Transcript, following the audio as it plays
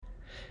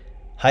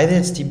Hi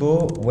there, it's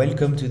Thibaut.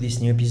 Welcome to this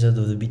new episode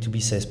of the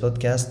B2B Sales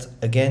Podcast.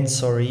 Again,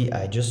 sorry,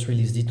 I just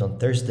released it on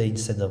Thursday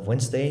instead of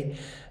Wednesday.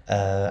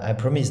 I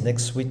promise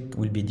next week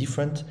will be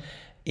different.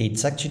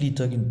 It's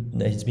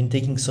been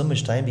taking so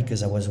much time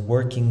because I was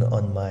working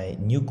on my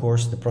new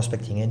course, the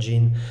prospecting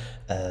engine,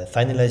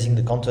 finalizing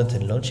the content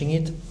and launching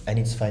it, and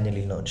it's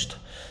finally launched.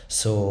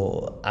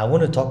 So I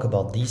want to talk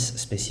about this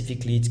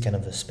specifically. It's kind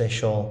of a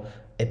special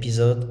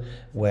episode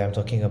where I'm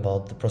talking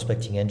about the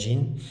prospecting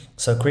engine.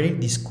 So I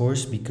created this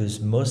course because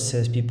most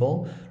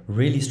salespeople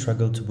really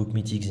struggle to book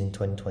meetings in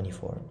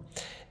 2024.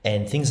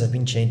 And things have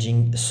been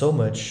changing so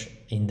much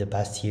in the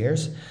past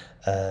years.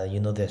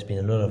 There's been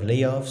a lot of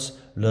layoffs,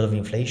 a lot of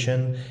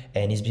inflation,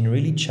 and it's been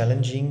really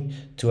challenging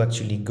to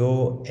actually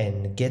go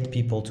and get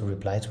people to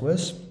reply to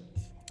us.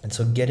 And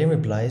so getting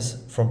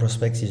replies from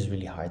prospects is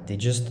really hard. They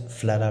just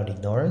flat out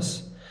ignore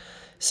us.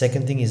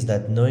 Second thing is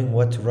that knowing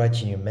what to write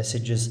in your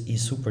messages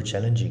is super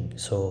challenging.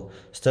 So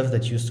stuff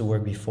that used to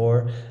work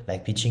before,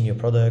 like pitching your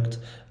product,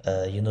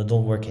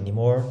 don't work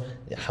anymore.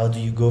 How do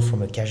you go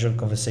from a casual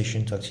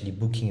conversation to actually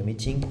booking a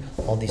meeting?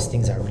 All these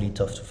things are really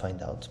tough to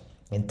find out.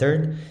 And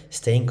third,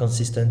 staying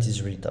consistent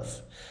is really tough.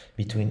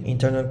 Between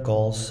internal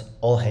calls,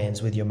 all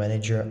hands with your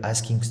manager,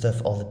 asking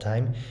stuff all the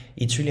time,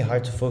 it's really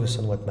hard to focus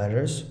on what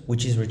matters,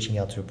 which is reaching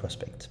out to your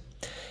prospect.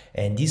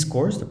 And this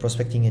course, the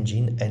prospecting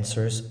engine,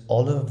 answers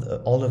all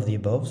of the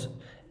above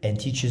and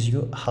teaches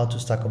you how to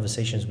start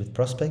conversations with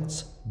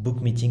prospects,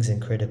 book meetings,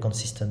 and create a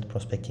consistent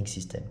prospecting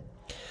system.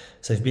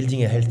 So if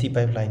building a healthy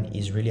pipeline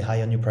is really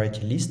high on your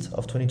priority list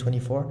of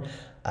 2024,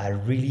 I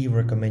really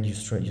recommend you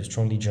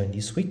strongly join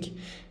this week,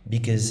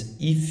 because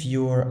if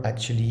you're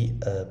actually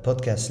a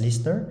podcast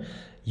listener,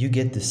 you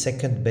get the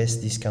second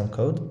best discount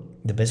code.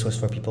 The best was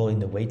for people in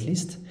the wait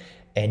list.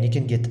 And you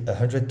can get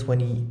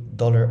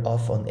 $120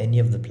 off on any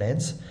of the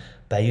plans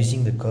by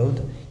using the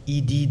code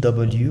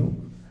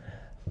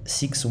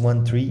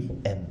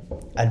EDW613M.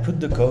 I'll put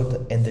the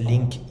code and the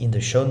link in the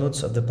show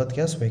notes of the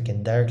podcast where you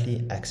can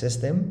directly access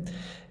them,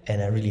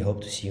 and I really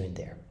hope to see you in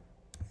there.